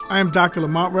I am Dr.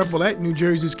 Lamont Repollet, New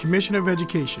Jersey's Commissioner of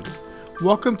Education.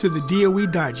 Welcome to the DOE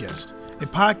Digest, a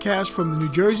podcast from the New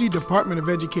Jersey Department of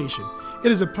Education.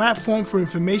 It is a platform for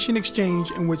information exchange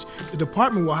in which the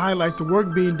department will highlight the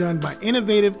work being done by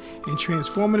innovative and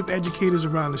transformative educators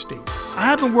around the state. I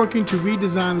have been working to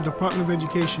redesign the Department of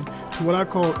Education to what I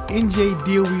call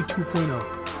NJDOE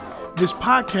 2.0. This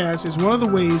podcast is one of the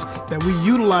ways that we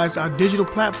utilize our digital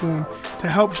platform to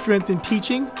help strengthen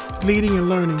teaching, leading, and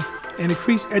learning, and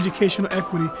increase educational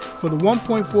equity for the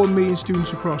 1.4 million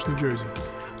students across New Jersey.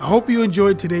 I hope you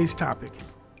enjoyed today's topic.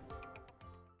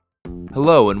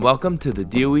 Hello and welcome to the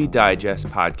DOE Digest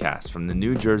podcast from the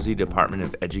New Jersey Department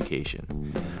of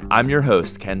Education. I'm your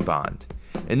host, Ken Bond.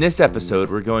 In this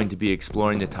episode, we're going to be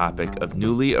exploring the topic of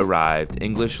newly arrived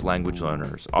English language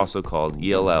learners, also called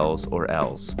ELLs or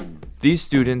ELs. These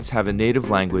students have a native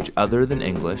language other than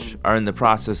English, are in the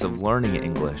process of learning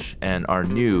English, and are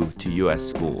new to U.S.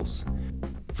 schools.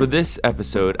 For this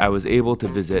episode, I was able to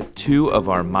visit two of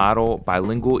our model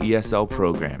bilingual ESL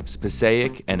programs,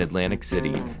 Passaic and Atlantic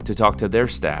City, to talk to their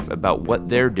staff about what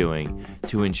they're doing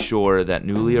to ensure that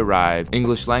newly arrived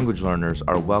English language learners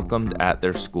are welcomed at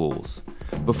their schools.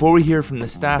 Before we hear from the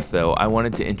staff, though, I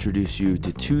wanted to introduce you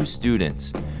to two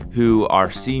students who are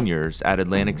seniors at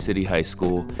Atlantic City High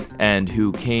School and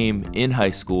who came in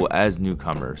high school as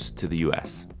newcomers to the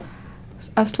U.S.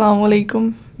 अस्सलाम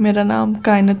वालेकुम, मेरा नाम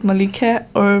कायनत मलिक है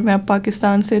और मैं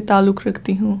पाकिस्तान से ताल्लुक़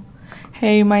रखती हूँ.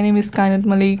 Hey, my name is Kainat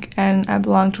Malik and I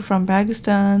belong from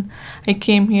Pakistan. I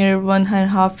came here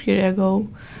 1.5 years ago.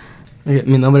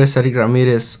 Mi nombre es Eric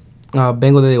Ramírez.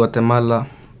 Vengo de Guatemala.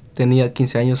 Tenía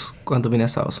 15 años cuando vine a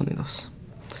Estados Unidos.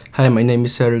 Hi, my name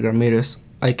is Eric Ramirez.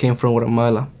 I came from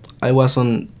Guatemala. I was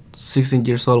 16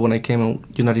 years old when I came to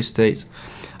the United States.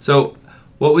 So,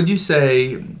 what would you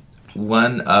say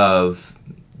one of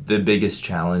the biggest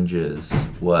challenges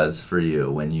was for you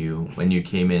when you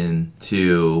came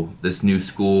into this new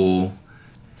school?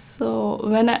 So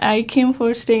when I came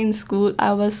for stay in school,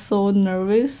 I was so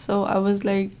nervous. So I was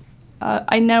like,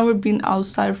 I never been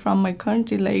outside from my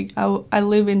country. Like I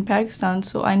live in Pakistan,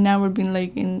 so I never been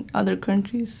like in other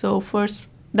countries. So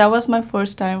that was my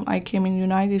first time I came in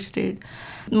United States.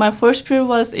 My first period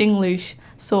was English.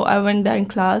 So I went there in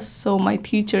class. So my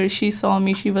teacher, she saw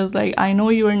me. She was like, I know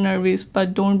you are nervous,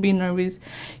 but don't be nervous.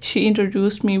 She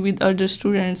introduced me with other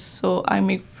students. So I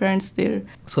make friends there.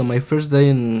 So my first day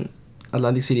in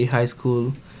Atlantic City High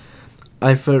School,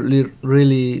 I felt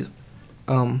really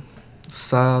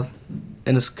sad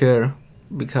and scared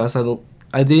because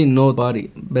I didn't know nobody.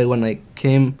 But when I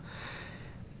came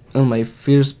on my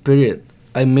first period,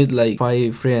 I met like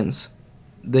 5 friends.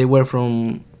 They were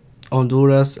from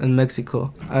Honduras and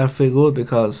Mexico. I feel good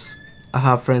because I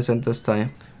have friends at this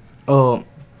time.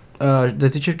 The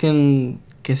teacher can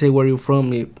say where you're from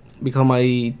because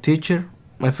my teacher,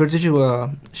 my first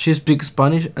teacher, she speaks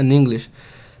Spanish and English,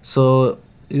 so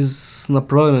it's no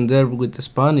problem there with the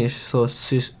Spanish. So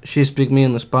she speak me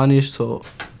in Spanish. So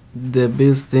the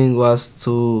biggest thing was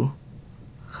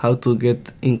how to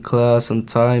get in class on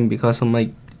time because on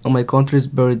my country is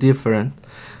very different.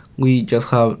 We just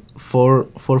have 4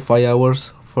 or 5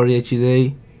 hours for each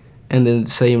day and in the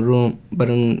same room. But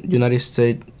in United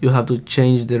States, you have to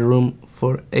change the room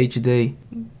for each day.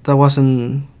 That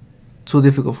wasn't too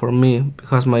difficult for me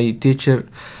because my teacher,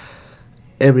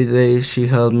 every day she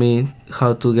helped me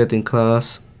how to get in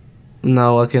class.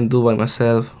 Now I can do by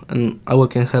myself and I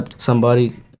can help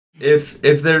somebody. If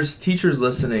there's teachers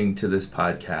listening to this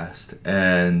podcast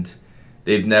and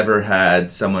they've never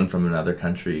had someone from another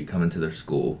country come into their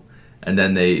school, and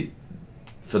then they,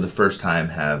 for the first time,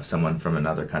 have someone from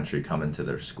another country come into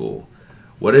their school,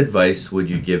 what advice would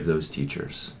you give those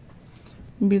teachers?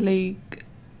 Be like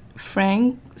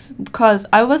frank, because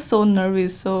I was so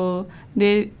nervous. So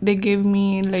they gave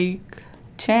me like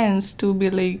chance to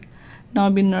be like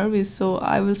not be nervous. So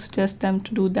I will suggest them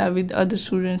to do that with other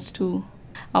students too.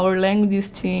 Our language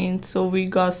is changed, so we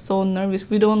got so nervous.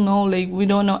 We don't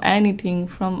know anything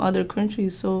from other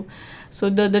countries. So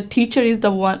the teacher is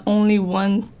the only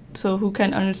one so who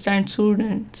can understand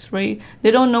students, right?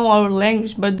 They don't know our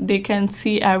language, but they can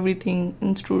see everything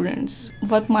in students.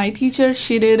 What my teacher,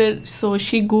 she did it, so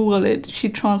she Googled it, she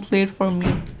translate for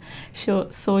me. So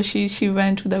she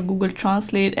went to the Google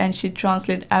Translate and she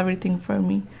translate everything for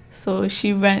me. So so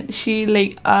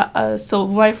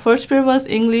my first period was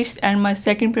English and my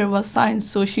second period was science.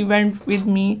 So she went with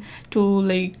me to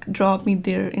like drop me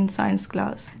there in science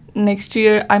class. Next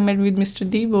year I met with Mr.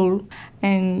 Debo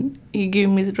and he gave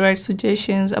me the right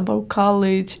suggestions about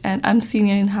college, and I'm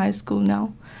senior in high school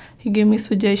now. He gave me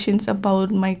suggestions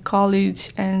about my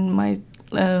college and my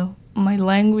my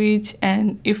language,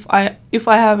 and if I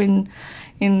have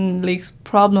in like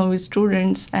problem with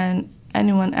students and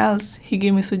anyone else, he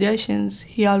give me suggestions.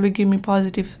 He always give me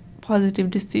positive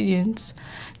decisions.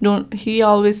 Don't He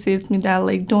always says me that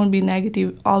like don't be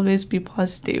negative, always be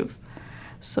positive.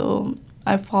 So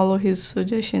I follow his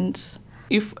suggestions.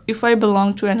 If I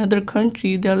belong to another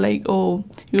country, they're like, oh,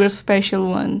 you're a special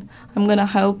one. I'm gonna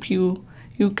help you.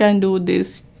 You can do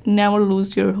this. Never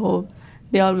lose your hope.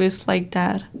 They always like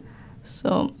that.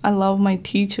 So I love my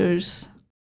teachers.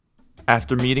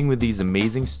 After meeting with these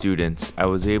amazing students, I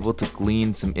was able to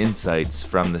glean some insights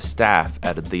from the staff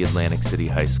at the Atlantic City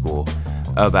High School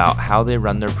about how they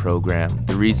run their program,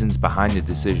 the reasons behind the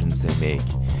decisions they make,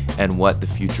 and what the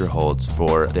future holds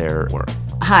for their work.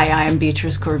 Hi, I am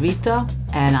Beatrice Corvita,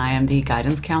 and I am the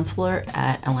guidance counselor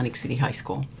at Atlantic City High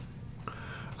School.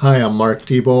 Hi, I'm Mark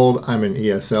Diebold. I'm an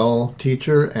ESL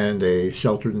teacher and a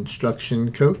sheltered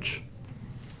instruction coach.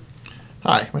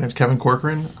 Hi, my name is Kevin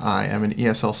Corcoran. I am an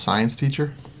ESL science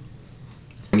teacher.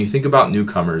 When you think about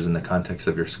newcomers in the context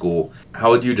of your school,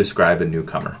 how would you describe a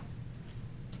newcomer?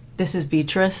 This is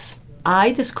Beatrice.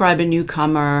 I describe a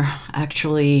newcomer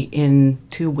actually in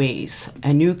two ways.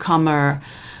 A newcomer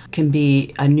can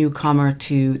be a newcomer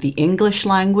to the English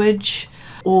language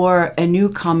or a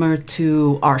newcomer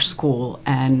to our school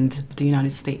and the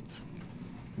United States.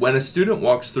 When a student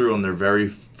walks through on their very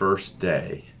first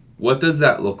day, what does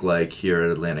that look like here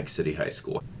at Atlantic City High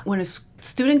School? When a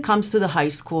student comes to the high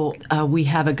school, we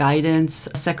have a guidance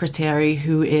secretary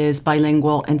who is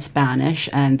bilingual in Spanish,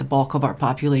 and the bulk of our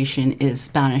population is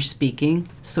Spanish speaking.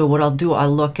 So what I'll do,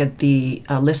 I'll look at the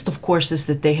list of courses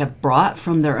that they have brought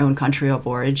from their own country of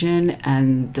origin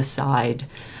and decide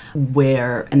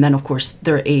where, and then of course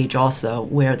their age also,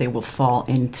 where they will fall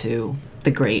into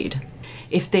the grade.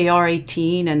 If they are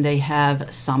 18 and they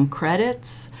have some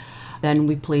credits, then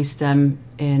we place them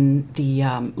in the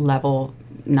level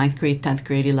 9th grade, 10th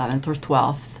grade, 11th or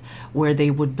 12th, where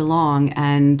they would belong,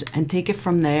 and take it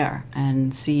from there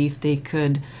and see if they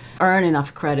could earn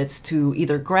enough credits to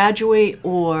either graduate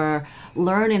or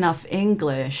learn enough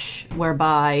English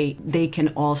whereby they can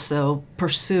also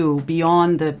pursue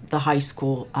beyond the high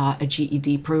school a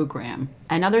GED program.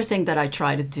 Another thing that I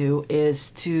try to do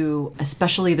is to,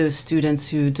 especially those students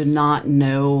who do not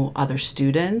know other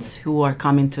students who are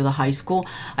coming to the high school,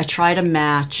 I try to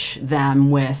match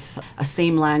them with a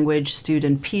same language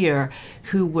student peer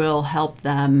who will help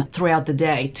them throughout the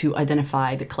day to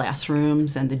identify the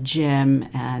classrooms and the gym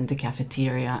and the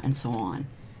cafeteria and so on.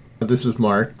 This is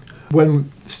Mark.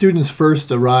 When students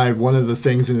first arrive, one of the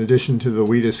things, in addition to the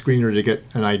WIDA screener to get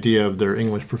an idea of their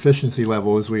English proficiency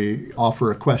level, is we offer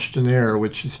a questionnaire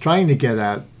which is trying to get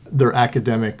at their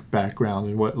academic background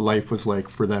and what life was like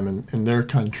for them in their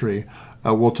country.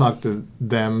 We'll talk to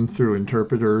them through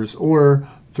interpreters or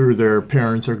through their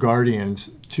parents or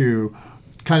guardians to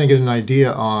kind of get an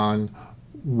idea on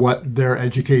what their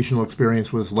educational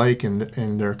experience was like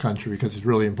in their country, because it's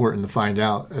really important to find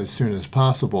out as soon as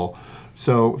possible.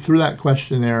 So through that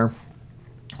questionnaire,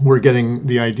 we're getting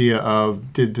the idea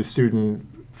of, did the student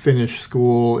finish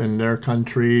school in their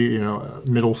country,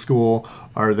 middle school?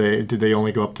 Did they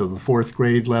only go up to the 4th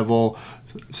grade level?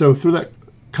 So through that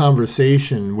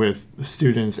conversation with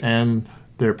students and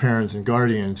their parents and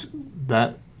guardians,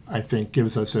 that I think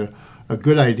gives us a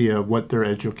good idea of what their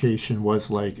education was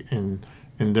like in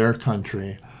their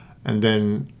country, and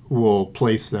then we'll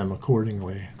place them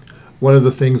accordingly. One of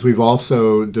the things we've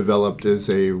also developed is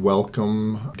a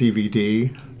welcome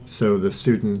DVD, so the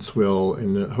students will,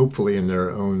 hopefully in their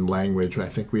own language, I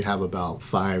think we have about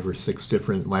 5 or 6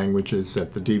 different languages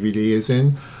that the DVD is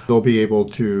in, they'll be able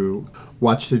to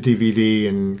watch the DVD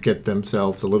and get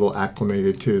themselves a little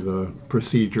acclimated to the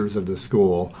procedures of the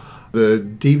school. The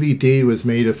DVD was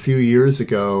made a few years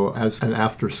ago as an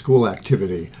after-school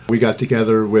activity. We got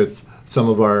together with some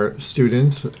of our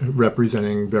students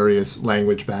representing various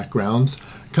language backgrounds,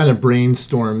 kind of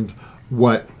brainstormed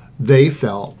what they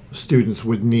felt students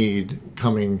would need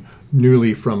coming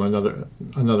newly from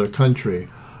another country.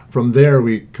 From there,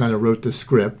 we kind of wrote the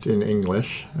script in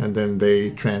English, and then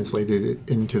they translated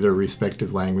it into their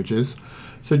respective languages.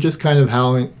 So just kind of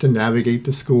how to navigate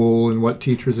the school and what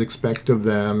teachers expect of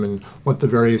them and what the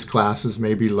various classes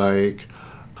may be like.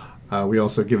 We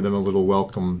also give them a little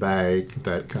welcome bag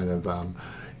that kind of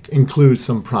includes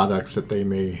some products that they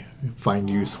may find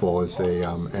useful as they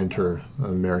enter the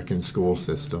American school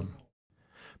system.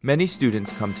 Many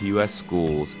students come to U.S.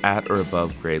 schools at or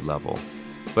above grade level,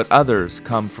 but others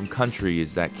come from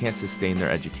countries that can't sustain their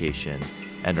education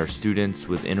and are students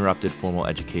with interrupted formal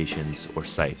educations or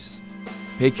SIFs.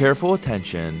 Pay careful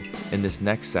attention in this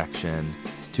next section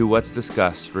to what's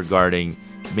discussed regarding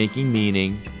making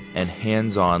meaning, and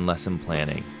hands-on lesson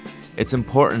planning. It's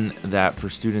important that for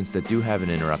students that do have an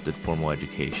interrupted formal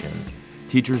education,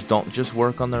 teachers don't just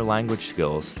work on their language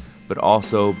skills, but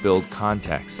also build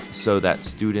context so that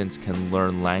students can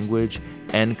learn language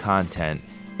and content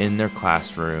in their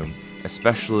classroom,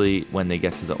 especially when they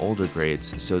get to the older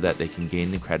grades, so that they can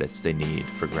gain the credits they need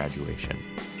for graduation.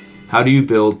 How do you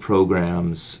build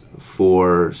programs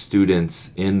for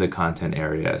students in the content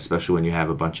area, especially when you have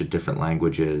a bunch of different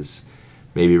languages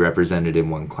maybe represented in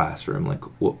one classroom? Like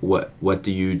what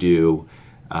do you do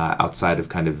outside of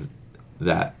kind of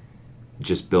that,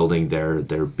 just building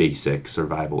their basic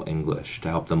survival English to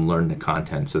help them learn the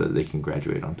content so that they can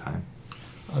graduate on time?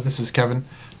 This is Kevin.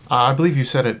 I believe you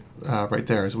said it right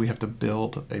there, is we have to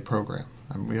build a program.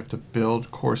 We have to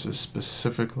build courses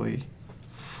specifically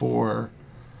for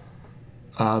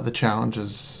the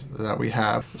challenges that we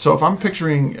have. So if I'm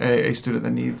picturing a student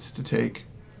that needs to take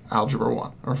Algebra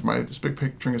 1, or if I'm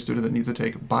picturing a student that needs to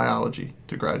take biology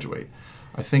to graduate,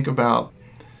 I think about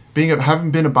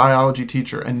having been a biology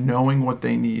teacher and knowing what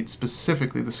they need,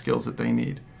 specifically the skills that they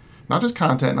need. Not just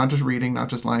content, not just reading, not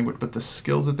just language, but the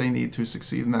skills that they need to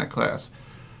succeed in that class.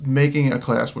 Making a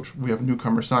class, which we have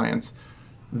newcomer science,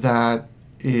 that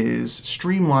is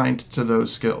streamlined to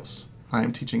those skills. I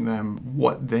am teaching them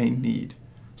what they need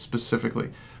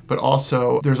specifically. But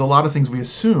also, there's a lot of things we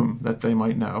assume that they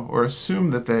might know, or assume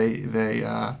that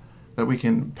that we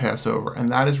can pass over. And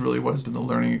that is really what has been the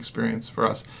learning experience for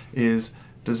us, is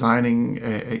designing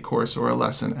a course or a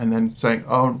lesson and then saying,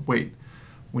 oh, wait,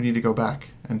 we need to go back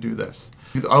and do this.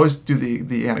 I always do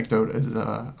the anecdote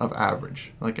of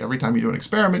average. Like every time you do an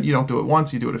experiment, you don't do it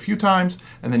once, you do it a few times,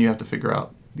 and then you have to figure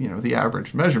out, the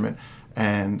average measurement.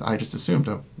 And I just assumed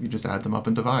you just add them up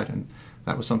and divide. And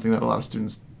that was something that a lot of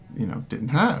students, didn't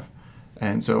have.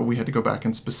 And so we had to go back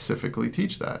and specifically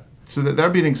teach that. So that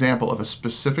would be an example of a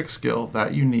specific skill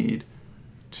that you need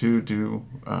to do.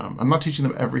 I'm not teaching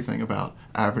them everything about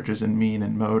averages and mean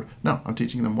and mode. No, I'm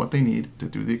teaching them what they need to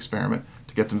do the experiment,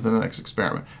 to get them to the next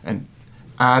experiment, and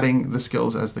adding the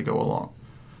skills as they go along.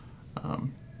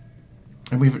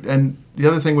 And the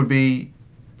other thing would be,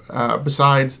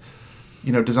 besides,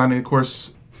 designing the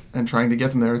course and trying to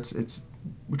get them there,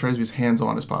 we try to be as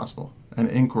hands-on as possible and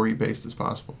inquiry-based as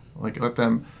possible. Like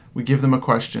we give them a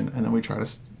question and then we try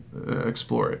to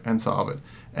explore it and solve it.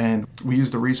 And we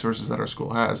use the resources that our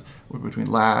school has.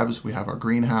 Between labs, we have our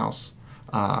greenhouse,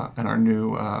 and our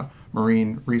new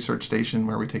marine research station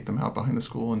where we take them out behind the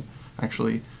school and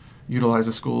actually utilize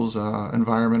the school's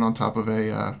environment on top of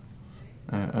an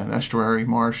estuary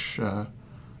marsh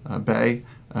bay.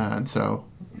 And so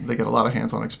they get a lot of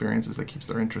hands-on experiences that keeps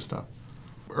their interest up.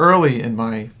 Early in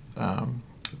my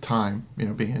time, being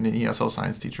an ESL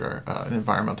science teacher in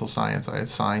environmental science, I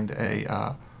assigned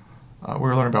we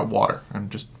were learning about water and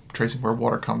just tracing where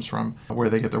water comes from, where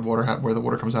they get their water, where the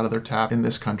water comes out of their tap in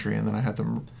this country. And then I had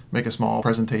them make a small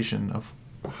presentation of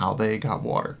how they got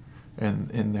water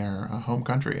in their home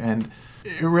country. And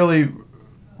it really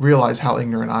realized how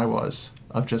ignorant I was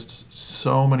of just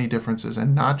so many differences,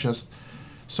 and not just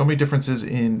so many differences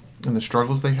in the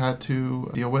struggles they had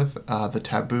to deal with, the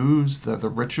taboos, the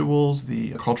rituals,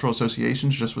 the cultural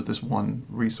associations, just with this one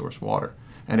resource, water.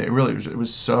 And it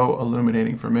was so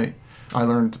illuminating for me. I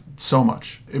learned so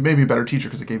much. It made me a better teacher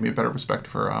because it gave me a better respect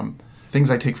for things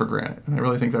I take for granted. And I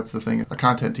really think that's the thing a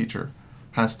content teacher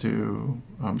has to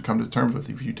come to terms with.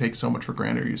 If you take so much for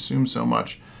granted, or you assume so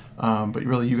much, but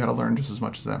really you got to learn just as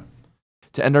much as them.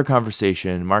 To end our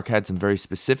conversation, Mark had some very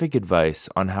specific advice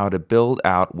on how to build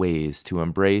out ways to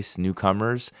embrace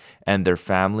newcomers and their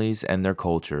families and their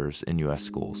cultures in U.S.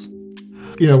 schools.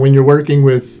 When you're working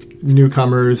with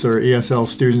newcomers or ESL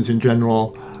students in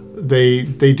general, they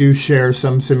do share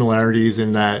some similarities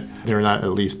in that they're not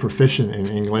at least proficient in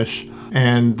English,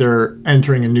 and they're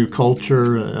entering a new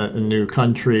culture, a new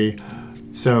country,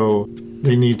 so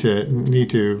they need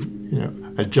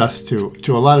to adjust to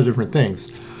a lot of different things.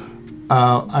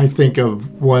 I think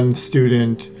of one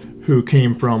student who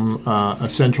came from a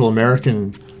Central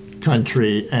American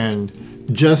country, and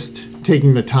just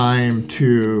taking the time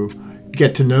to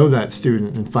get to know that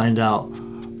student and find out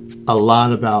a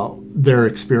lot about their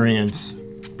experience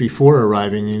before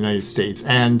arriving in the United States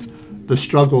and the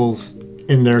struggles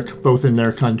both in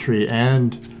their country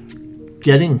and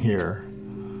getting here.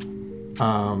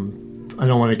 I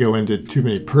don't want to go into too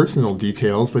many personal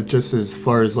details, but just as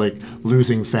far as like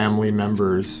losing family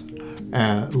members,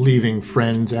 leaving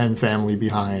friends and family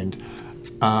behind,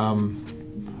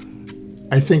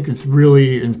 I think it's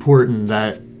really important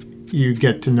that you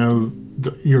get to know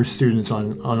your students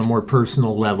on a more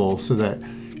personal level so that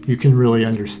you can really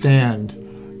understand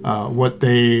what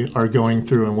they are going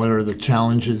through and what are the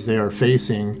challenges they are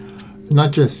facing,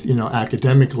 not just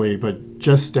academically, but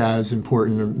just as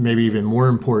important, maybe even more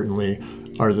importantly,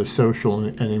 are the social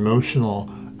and emotional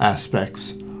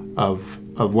aspects of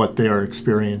what they are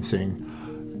experiencing.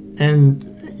 And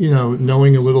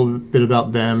knowing a little bit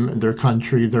about them, their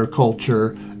country, their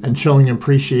culture, and showing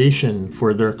appreciation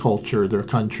for their culture, their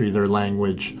country, their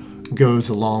language goes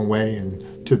a long way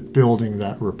into building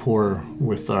that rapport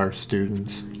with our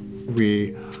students.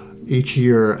 We each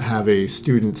year have a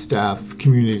student staff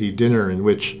community dinner in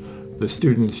which the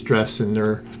students dress in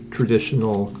their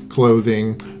traditional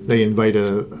clothing. They invite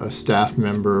a staff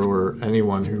member or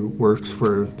anyone who works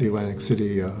for the Atlantic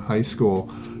City High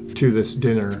School to this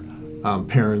dinner.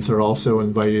 Parents are also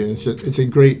invited. It's a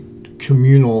great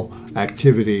communal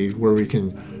activity where we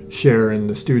can share in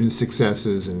the student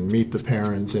successes and meet the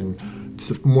parents, and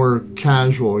it's more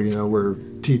casual, where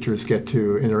teachers get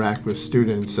to interact with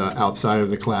students outside of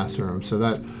the classroom. So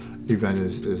that event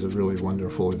is a really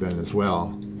wonderful event as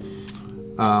well.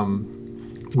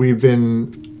 We've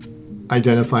been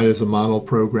identified as a model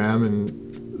program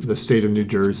in the state of New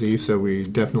Jersey, so we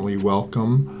definitely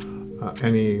welcome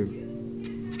any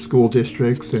school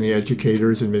districts, any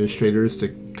educators, administrators to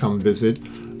come visit.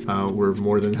 We're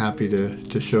more than happy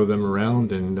to show them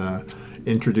around and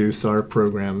introduce our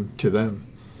program to them.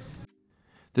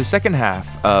 The second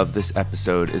half of this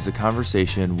episode is a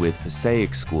conversation with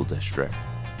Passaic School District.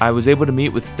 I was able to meet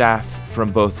with staff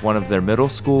from both one of their middle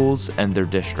schools and their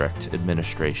district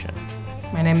administration.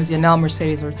 My name is Yanel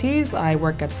Mercedes Ortiz. I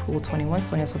work at School 21,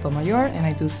 Sonia Sotomayor, and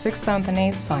I do 6th, 7th, and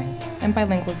 8th science, and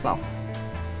bilingual as well.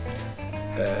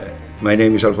 My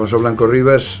name is Alfonso Blanco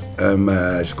Rivas. I'm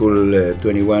School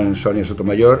 21, Sonia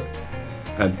Sotomayor.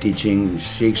 I'm teaching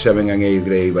 6th, 7th, and 8th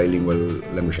grade bilingual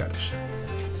language arts.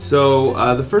 So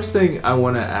the first thing I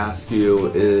want to ask you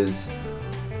is,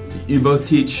 you both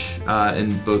teach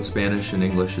in both Spanish and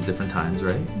English at different times,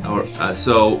 right?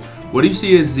 So what do you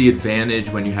see as the advantage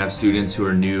when you have students who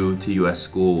are new to U.S.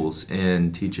 schools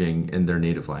in teaching in their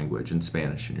native language, in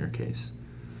Spanish in your case?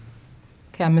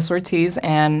 Okay, I'm Ms. Ortiz,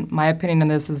 and my opinion on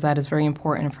this is that it's very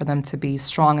important for them to be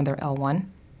strong in their L1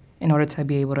 in order to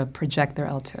be able to project their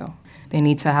L2. They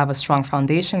need to have a strong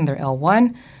foundation in their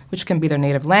L1, which can be their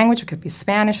native language. It could be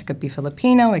Spanish, it could be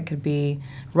Filipino, it could be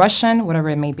Russian, whatever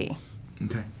it may be.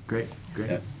 Okay, great.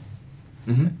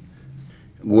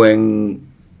 When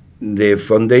the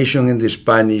foundation in the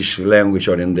Spanish language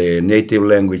or in the native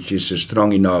language is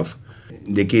strong enough,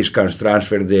 the kids can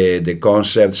transfer the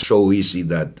concepts so easy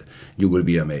that you will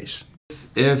be amazed.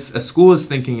 If a school is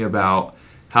thinking about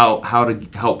how to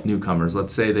help newcomers,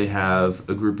 let's say they have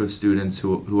a group of students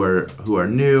who are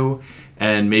new,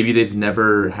 and maybe they've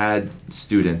never had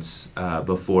students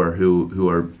before who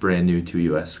are brand new to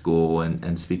U.S. school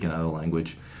and speak another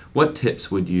language, what tips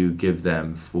would you give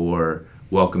them for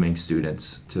welcoming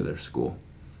students to their school?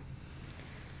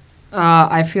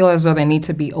 I feel as though they need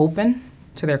to be open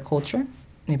to their culture.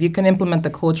 If you can implement the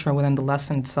culture within the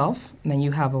lesson itself, then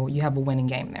you have a winning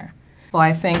game there. Well,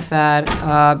 I think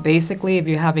that basically if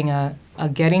you're having a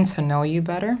getting to know you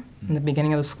better in the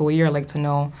beginning of the school year, I'd like to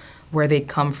know where they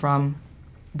come from,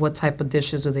 what type of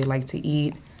dishes do they like to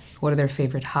eat, what are their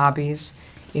favorite hobbies.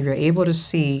 If you're able to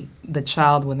see the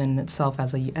child within itself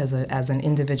as an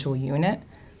individual unit,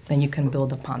 then you can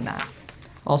build upon that.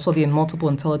 Also, the multiple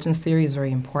intelligence theory is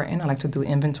very important. I like to do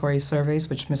inventory surveys,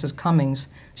 which Mrs. Cummings,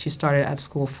 she started at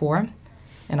School 4,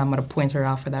 and I'm going to point her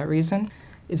out for that reason.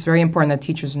 It's very important that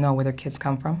teachers know where their kids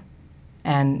come from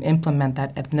and implement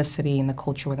that ethnicity and the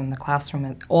culture within the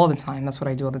classroom all the time. That's what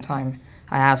I do all the time.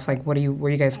 I ask, where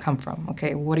you guys come from?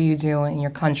 Okay, what do you do in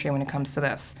your country when it comes to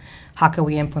this? How can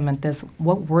we implement this?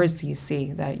 What words do you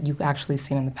see that you've actually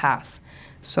seen in the past?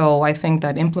 So I think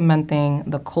that implementing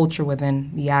the culture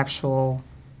within the actual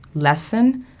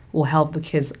lesson will help the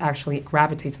kids actually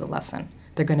gravitate to the lesson.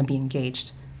 They're going to be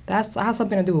engaged. That has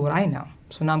something to do with what I know.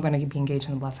 So now I'm going to be engaged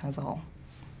in the lesson as a whole.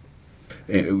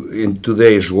 In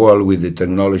today's world, with the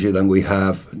technology that we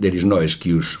have, there is no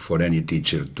excuse for any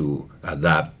teacher to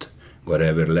adapt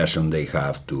whatever lesson they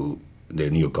have to the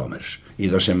newcomers. It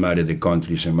doesn't matter the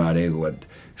country, it doesn't matter what.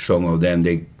 Some of them,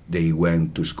 they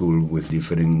went to school with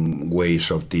different ways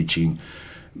of teaching.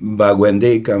 But when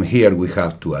they come here, we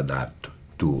have to adapt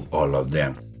to all of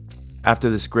them. After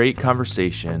this great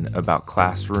conversation about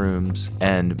classrooms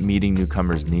and meeting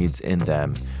newcomers' needs in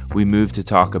them, we move to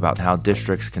talk about how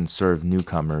districts can serve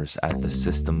newcomers at the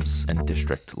systems and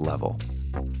district level.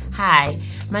 Hi,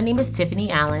 my name is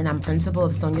Tiffany Allen. I'm principal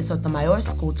of Sonia Sotomayor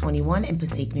School 21 in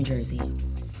Passaic, New Jersey.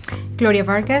 Gloria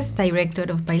Vargas,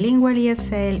 Director of Bilingual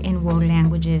ESL and World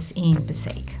Languages in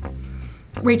Passaic.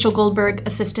 Rachel Goldberg,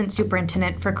 Assistant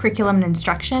Superintendent for Curriculum and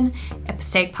Instruction at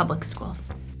Passaic Public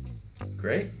Schools.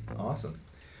 Great. Awesome.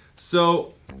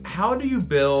 So, how do you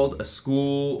build a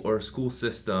school or a school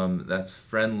system that's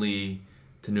friendly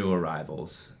to new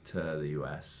arrivals to the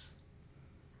U.S.?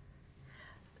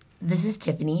 This is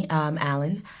Tiffany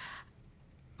Allen.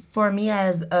 For me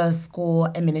as a school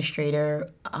administrator,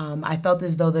 I felt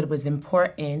as though that it was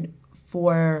important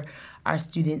for our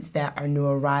students that are new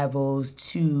arrivals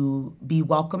to be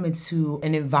welcome into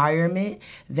an environment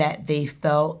that they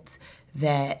felt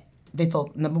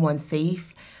number one,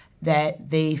 safe,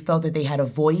 that they felt that they had a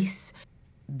voice,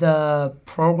 the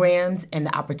programs and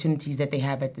the opportunities that they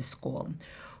have at the school.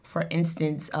 For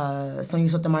instance, Sonia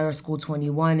Sotomayor School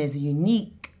 21 is in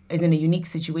a unique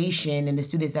situation, and the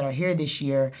students that are here this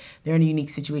year, they're in a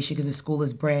unique situation because the school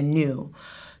is brand new.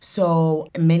 So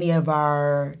many of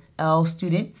our L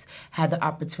students had the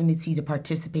opportunity to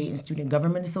participate in Student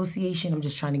Government Association. I'm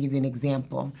just trying to give you an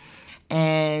example.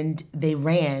 And they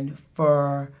ran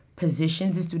for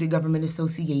positions in Student Government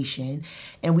Association,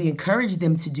 and we encouraged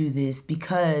them to do this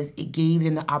because it gave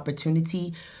them the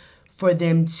opportunity for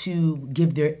them to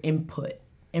give their input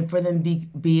and for them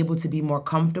be able to be more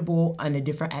comfortable on the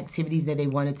different activities that they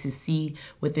wanted to see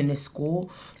within the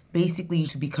school. Basically,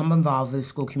 to become involved with the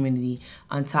school community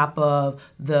on top of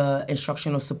the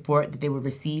instructional support that they were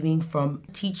receiving from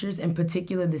teachers, in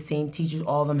particular the same teachers,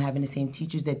 all of them having the same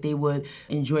teachers, that they would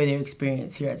enjoy their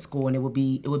experience here at school, and it would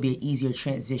be an easier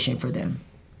transition for them.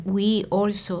 We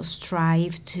also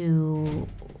strive to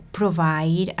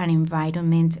provide an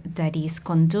environment that is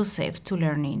conducive to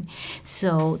learning.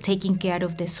 So taking care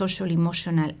of the social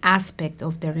emotional aspect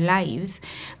of their lives,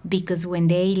 because when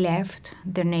they left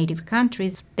their native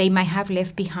countries, they might have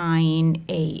left behind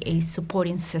a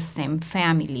supporting system,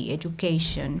 family,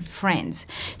 education, friends.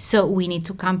 So we need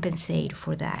to compensate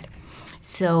for that.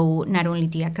 So not only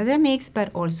the academics, but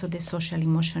also the social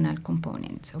emotional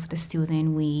components of the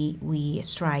student we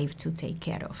strive to take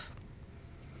care of.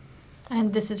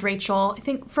 And this is Rachel. I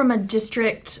think from a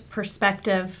district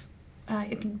perspective, I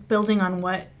think building on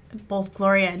what both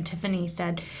Gloria and Tiffany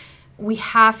said, we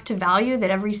have to value that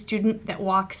every student that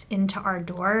walks into our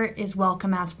door is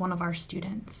welcome as one of our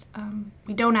students.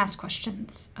 We don't ask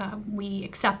questions. We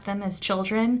accept them as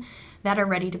children that are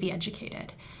ready to be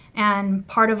educated. And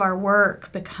part of our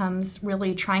work becomes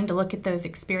really trying to look at those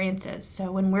experiences. So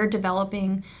when we're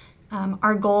developing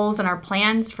our goals and our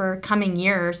plans for coming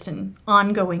years and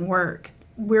ongoing work,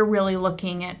 we're really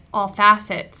looking at all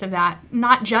facets of that,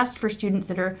 not just for students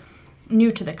that are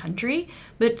new to the country,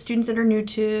 but students that are new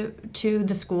to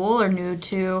the school or new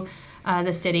to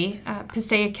the city.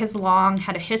 Passaic has long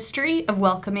had a history of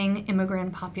welcoming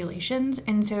immigrant populations,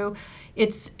 and so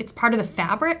it's part of the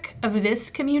fabric of this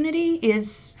community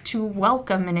is to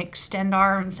welcome and extend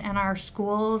arms, and our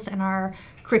schools and our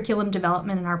curriculum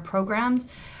development and our programs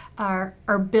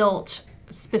are built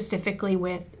specifically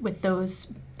with those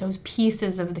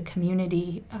pieces of the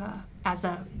community as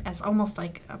almost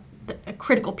like a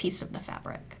critical piece of the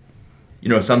fabric. You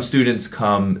know, some students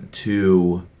come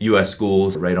to U.S.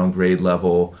 schools right on grade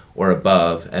level or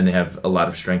above, and they have a lot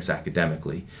of strengths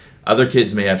academically. Other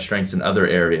kids may have strengths in other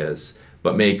areas,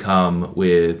 but may come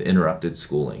with interrupted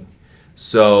schooling.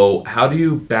 So how do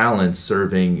you balance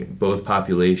serving both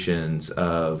populations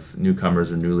of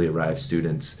newcomers or newly arrived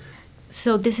students?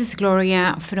 So this is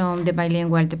Gloria from the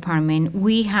bilingual department.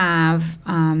 We have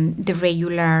the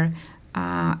regular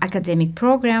academic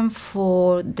program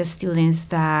for the students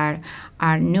that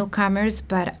are newcomers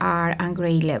but are on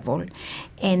grade level.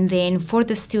 And then for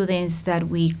the students that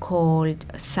we called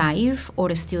SIVE,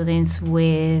 or students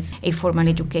with a formal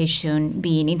education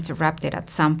being interrupted at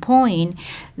some point,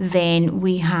 then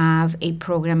we have a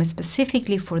program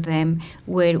specifically for them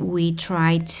where we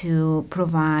try to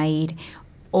provide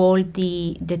all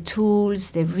the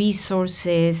tools, the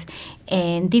resources,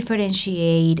 and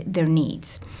differentiate their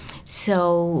needs.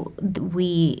 So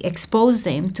we expose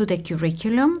them to the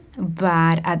curriculum,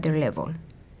 but at their level.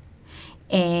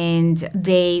 And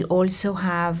they also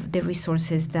have the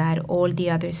resources that all the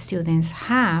other students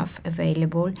have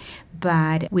available,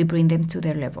 but we bring them to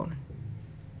their level.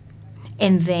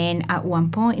 And then at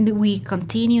one point, we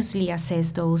continuously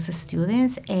assess those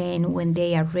students, and when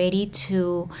they are ready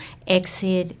to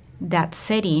exit that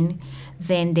setting,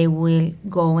 then they will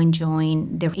go and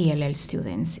join the ELL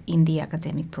students in the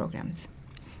academic programs.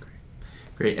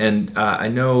 Great. And I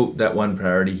know that one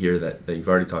priority here that you've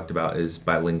already talked about is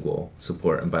bilingual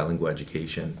support and bilingual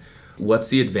education. What's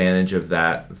the advantage of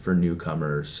that for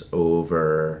newcomers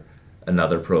over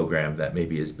another program that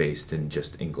maybe is based in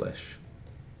just English?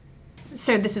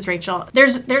 So this is Rachel.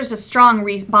 There's a strong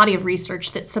body of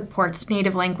research that supports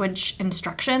native language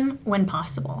instruction when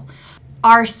possible.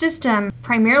 Our system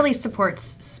primarily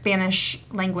supports Spanish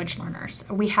language learners.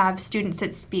 We have students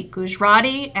that speak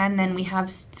Gujarati, and then we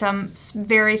have some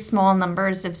very small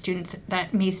numbers of students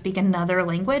that may speak another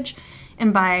language.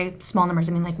 And by small numbers,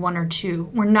 I mean like one or two.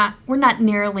 We're not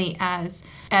nearly as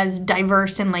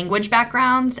diverse in language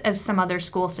backgrounds as some other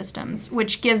school systems,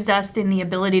 which gives us then the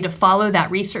ability to follow that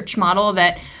research model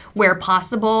that, where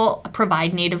possible,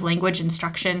 provide native language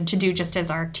instruction to do just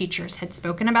as our teachers had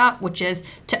spoken about, which is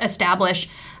to establish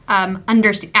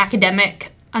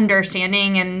academic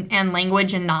understanding and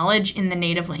language and knowledge in the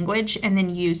native language, and then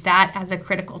use that as a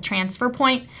critical transfer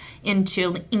point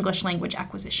into English language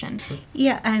acquisition.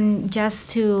 Yeah, and just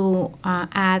to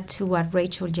add to what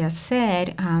Rachel just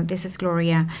said, this is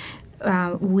Gloria.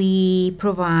 We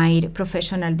provide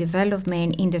professional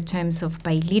development in the terms of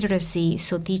biliteracy,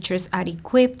 so teachers are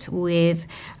equipped with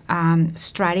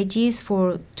strategies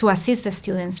to assist the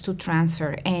students to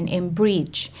transfer and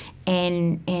bridge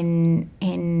and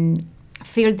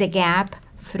fill the gap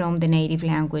from the native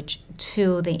language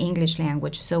to the English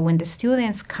language. So when the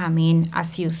students come in,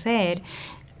 as you said,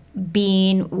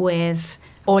 being with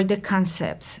all the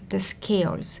concepts, the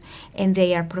skills, and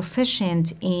they are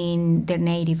proficient in their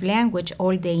native language,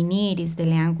 all they need is the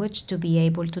language to be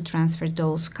able to transfer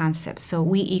those concepts. So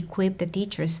we equip the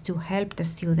teachers to help the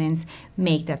students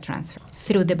make that transfer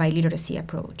through the biliteracy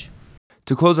approach.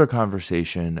 To close our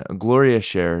conversation, Gloria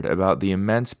shared about the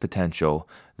immense potential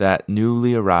that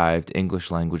newly arrived English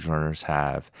language learners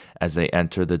have as they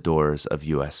enter the doors of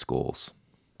U.S. schools.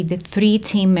 The 3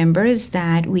 team members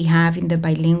that we have in the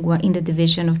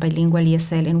division of bilingual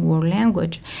ESL and world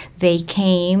language, they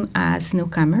came as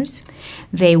newcomers.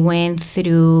 They went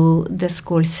through the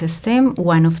school system,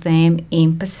 one of them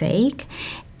in Passaic,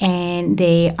 and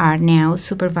they are now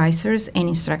supervisors and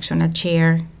instructional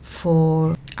chair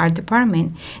for our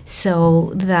department.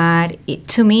 So that,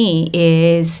 to me,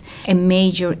 is a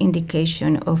major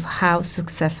indication of how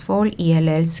successful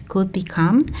ELLs could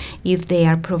become if they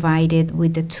are provided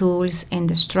with the tools and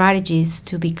the strategies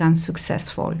to become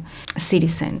successful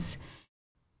citizens.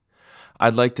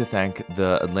 I'd like to thank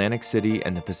the Atlantic City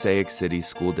and the Passaic City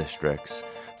school districts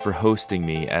for hosting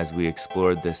me as we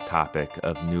explored this topic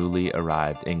of newly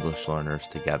arrived English learners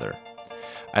together.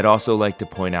 I'd also like to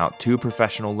point out 2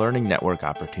 professional learning network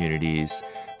opportunities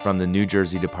from the New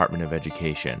Jersey Department of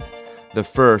Education. The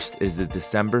first is the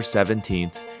December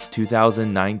 17th,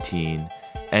 2019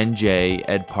 NJ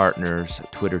Ed Partners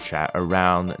Twitter chat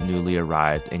around newly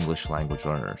arrived English language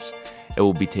learners. It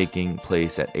will be taking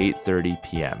place at 8:30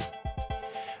 p.m.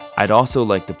 I'd also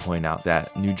like to point out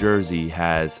that New Jersey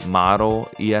has model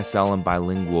ESL and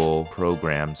bilingual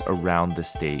programs around the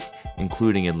state,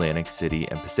 including Atlantic City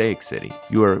and Passaic City.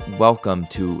 You are welcome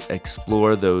to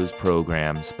explore those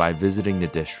programs by visiting the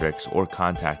districts or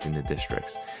contacting the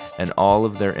districts, and all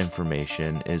of their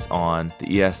information is on the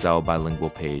ESL bilingual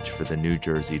page for the New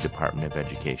Jersey Department of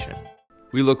Education.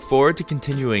 We look forward to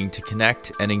continuing to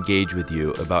connect and engage with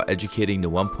you about educating the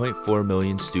 1.4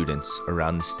 million students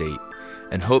around the state,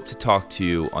 and hope to talk to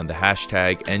you on the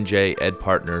hashtag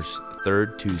NJEdPartners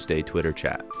 3rd Tuesday Twitter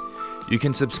chat. You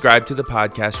can subscribe to the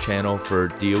podcast channel for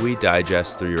DOE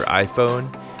Digest through your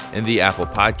iPhone, in the Apple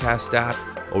Podcast app,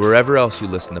 or wherever else you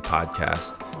listen to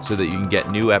podcasts so that you can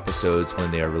get new episodes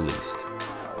when they are released.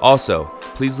 Also,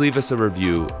 please leave us a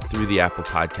review through the Apple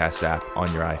Podcast app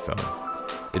on your iPhone.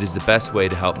 It is the best way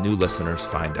to help new listeners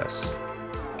find us.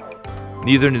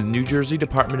 Neither the New Jersey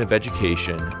Department of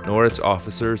Education nor its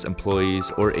officers, employees,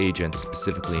 or agents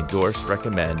specifically endorse,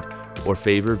 recommend, or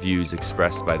favor views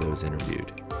expressed by those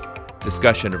interviewed.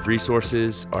 Discussion of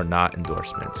resources are not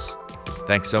endorsements.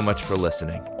 Thanks so much for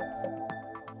listening.